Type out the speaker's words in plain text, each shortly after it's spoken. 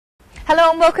Hello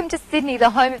and welcome to Sydney, the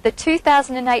home of the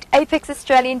 2008 Apex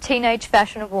Australian Teenage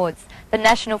Fashion Awards, the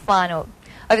national final.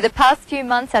 Over the past few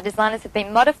months, our designers have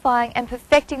been modifying and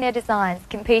perfecting their designs,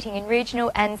 competing in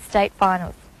regional and state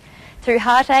finals. Through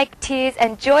heartache, tears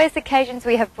and joyous occasions,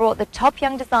 we have brought the top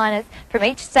young designers from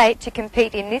each state to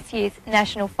compete in this year's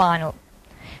national final.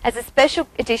 As a special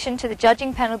addition to the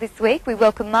judging panel this week, we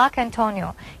welcome Mark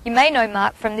Antonio. You may know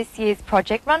Mark from this year's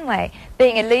Project Runway.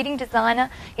 Being a leading designer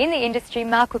in the industry,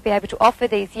 Mark will be able to offer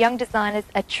these young designers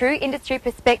a true industry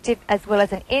perspective as well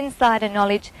as an insider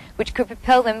knowledge which could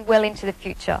propel them well into the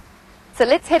future. So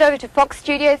let's head over to Fox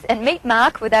Studios and meet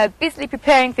Mark with our busily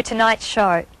preparing for tonight's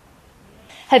show.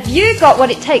 Have you got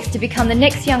what it takes to become the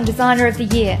next Young Designer of the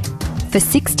Year? For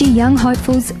 60 young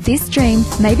hopefuls, this dream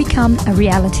may become a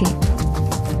reality.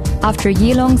 After a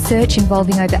year-long search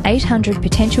involving over 800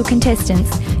 potential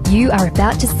contestants, you are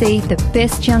about to see the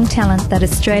best young talent that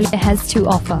Australia has to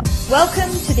offer. Welcome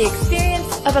to the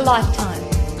experience of a lifetime.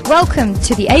 Welcome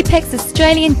to the Apex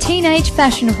Australian Teenage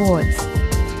Fashion Awards.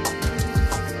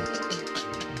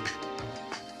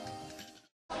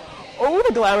 All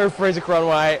the glamour of Project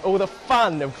Runway, all the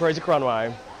fun of Project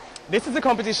Runway. This is a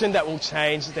competition that will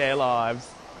change their lives.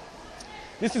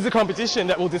 This is a competition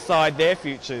that will decide their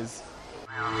futures.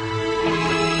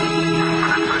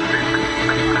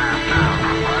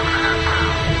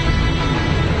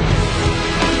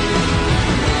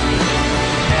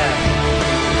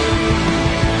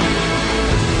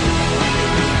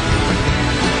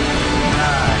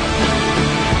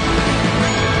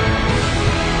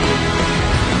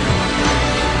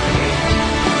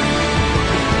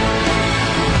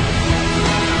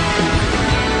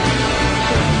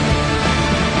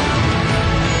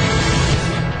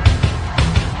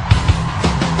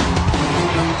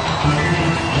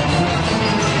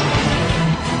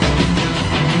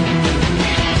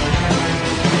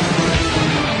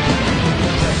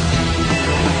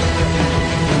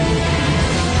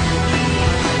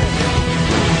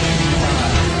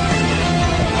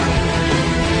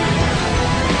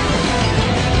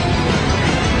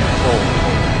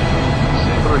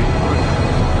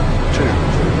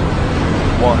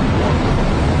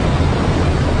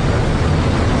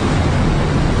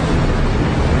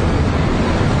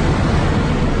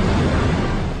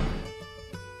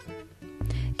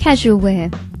 Casual wear.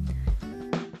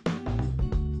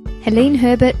 Helene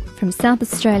Herbert from South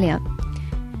Australia.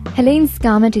 Helene's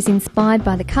garment is inspired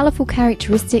by the colourful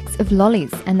characteristics of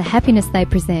lollies and the happiness they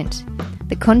present.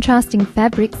 The contrasting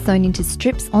fabric sewn into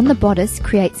strips on the bodice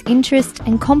creates interest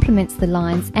and complements the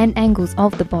lines and angles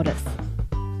of the bodice.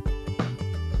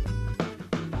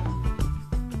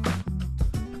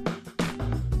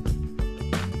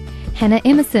 Hannah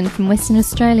Emerson from Western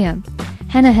Australia.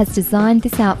 Hannah has designed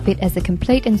this outfit as a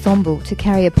complete ensemble to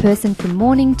carry a person from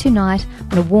morning to night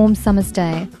on a warm summer's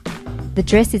day. The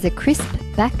dress is a crisp,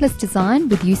 backless design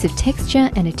with use of texture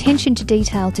and attention to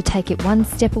detail to take it one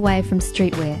step away from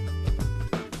streetwear.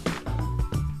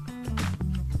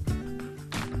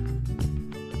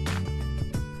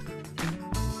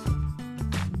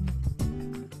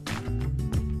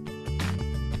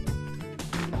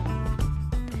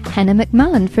 Hannah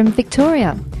McMullen from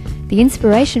Victoria. The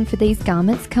inspiration for these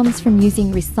garments comes from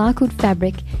using recycled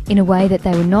fabric in a way that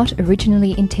they were not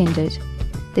originally intended.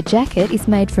 The jacket is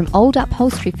made from old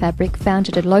upholstery fabric found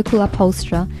at a local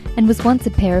upholsterer and was once a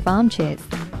pair of armchairs.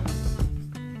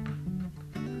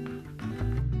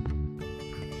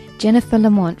 Jennifer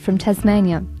Lamont from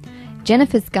Tasmania.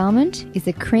 Jennifer's garment is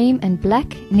a cream and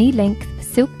black knee-length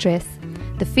silk dress.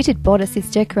 The fitted bodice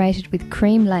is decorated with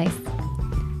cream lace.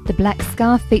 The black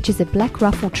scarf features a black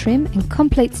ruffle trim and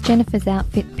completes Jennifer's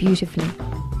outfit beautifully.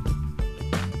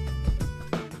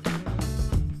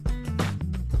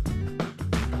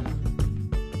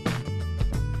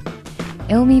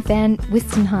 Elmi van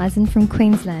Wistenhuizen from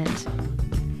Queensland.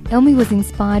 Elmi was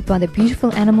inspired by the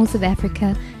beautiful animals of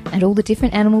Africa and all the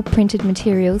different animal printed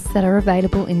materials that are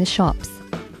available in the shops.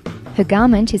 Her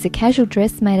garment is a casual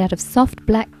dress made out of soft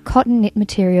black cotton knit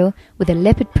material with a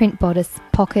leopard print bodice,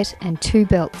 pocket and 2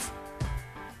 belts.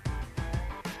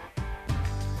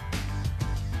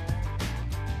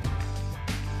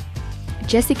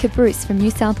 Jessica Bruce from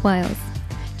New South Wales.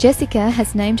 Jessica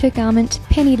has named her garment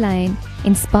Penny Lane,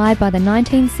 inspired by the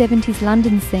 1970s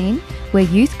London scene where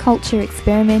youth culture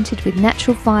experimented with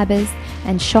natural fibres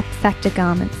and shock factor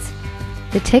garments.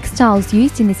 The textiles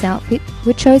used in this outfit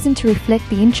were chosen to reflect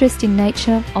the interest in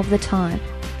nature of the time.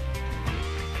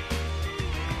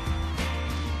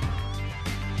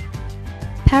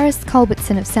 Paris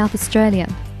Culbertson of South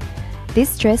Australia.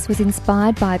 This dress was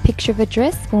inspired by a picture of a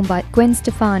dress worn by Gwen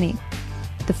Stefani.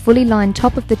 The fully lined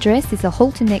top of the dress is a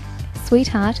halter neck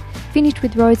sweetheart, finished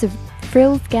with rows of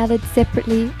frills gathered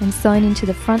separately and sewn into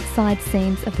the front side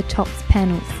seams of the top's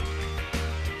panels.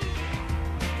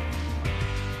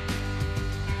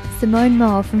 Simone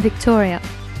Moore from Victoria.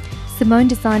 Simone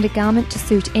designed a garment to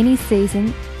suit any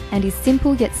season and is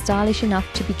simple yet stylish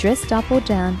enough to be dressed up or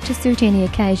down to suit any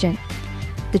occasion.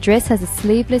 The dress has a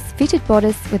sleeveless fitted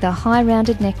bodice with a high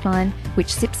rounded neckline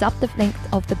which zips up the length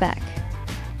of the back.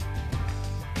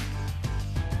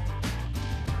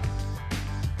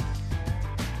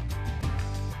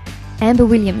 Amber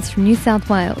Williams from New South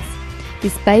Wales.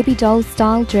 This baby doll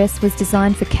style dress was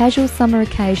designed for casual summer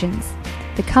occasions.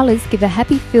 The colours give a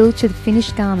happy feel to the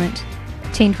finished garment.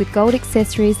 Teamed with gold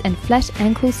accessories and flat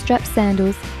ankle strap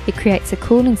sandals, it creates a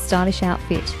cool and stylish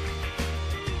outfit.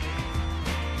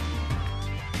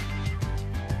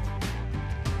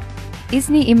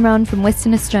 Isni Imran from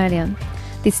Western Australia.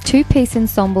 This two-piece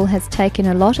ensemble has taken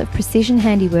a lot of precision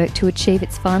handiwork to achieve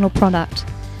its final product.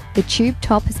 The tube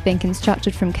top has been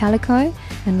constructed from calico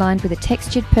and lined with a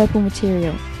textured purple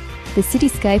material. The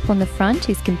cityscape on the front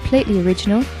is completely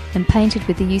original and painted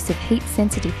with the use of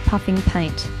heat-sensitive puffing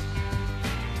paint.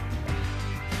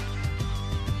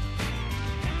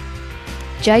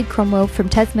 Jade Cromwell from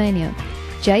Tasmania.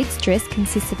 Jade's dress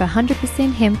consists of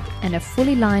 100% hemp and a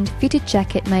fully lined fitted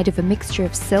jacket made of a mixture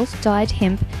of self-dyed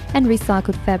hemp and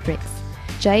recycled fabrics.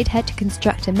 Jade had to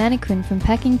construct a mannequin from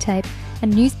packing tape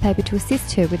and newspaper to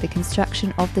assist her with the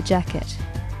construction of the jacket.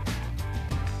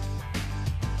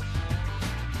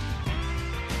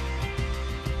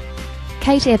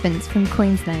 Kate Evans from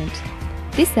Queensland.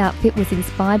 This outfit was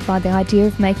inspired by the idea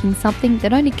of making something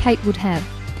that only Kate would have.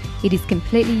 It is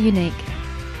completely unique.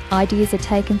 Ideas are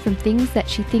taken from things that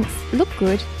she thinks look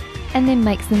good and then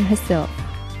makes them herself.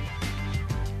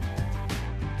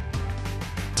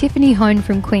 Tiffany Hone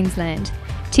from Queensland.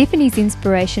 Tiffany's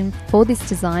inspiration for this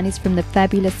design is from the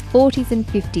fabulous 40s and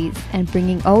 50s and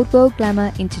bringing old world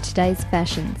glamour into today's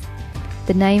fashions.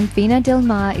 The name Vina del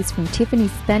Mar is from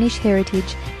Tiffany's Spanish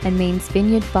heritage and means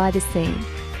vineyard by the sea,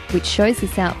 which shows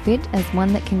this outfit as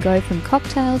one that can go from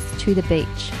cocktails to the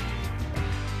beach.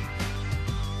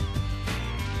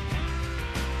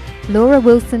 Laura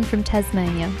Wilson from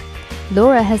Tasmania.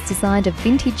 Laura has designed a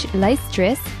vintage lace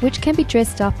dress which can be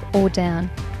dressed up or down,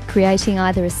 creating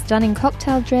either a stunning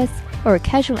cocktail dress or a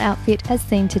casual outfit as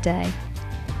seen today.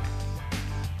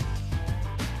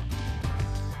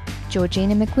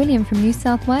 Georgina McWilliam from New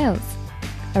South Wales.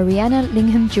 A Rihanna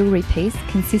Lingham jewellery piece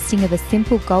consisting of a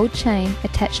simple gold chain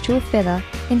attached to a feather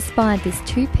inspired this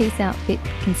two-piece outfit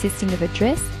consisting of a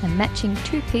dress and matching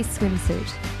two-piece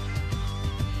swimsuit.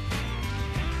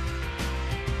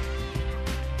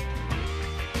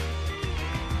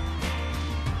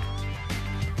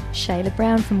 Shayla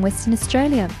Brown from Western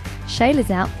Australia. Shayla's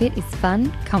outfit is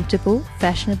fun, comfortable,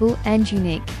 fashionable and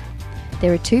unique.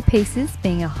 There are two pieces,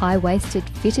 being a high-waisted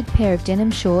fitted pair of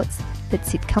denim shorts that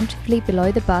sit comfortably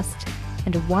below the bust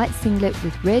and a white singlet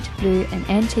with red, blue and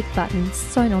antique buttons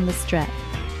sewn on the strap.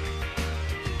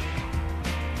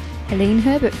 Helene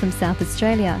Herbert from South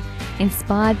Australia.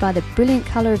 Inspired by the brilliant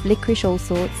colour of licorice all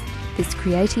sorts, this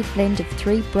creative blend of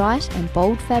three bright and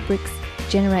bold fabrics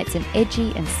generates an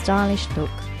edgy and stylish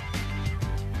look.